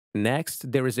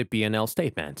Next, there is a P&L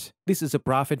statement. This is a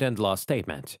profit and loss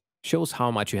statement. Shows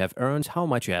how much you have earned, how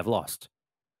much you have lost.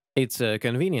 It's a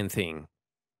convenient thing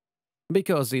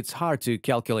because it's hard to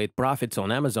calculate profits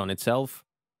on Amazon itself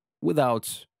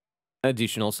without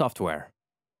additional software.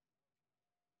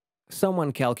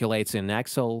 Someone calculates in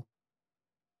Excel,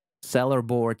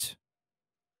 Sellerboard,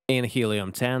 in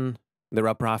Helium 10, there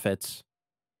are profits.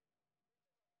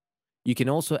 You can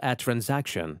also add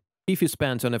transaction. If you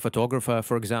spend on a photographer,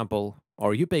 for example,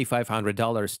 or you pay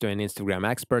 $500 to an Instagram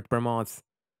expert per month,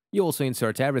 you also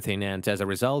insert everything, and as a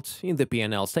result, in the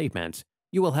P&L statement,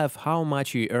 you will have how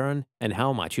much you earn and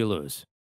how much you lose.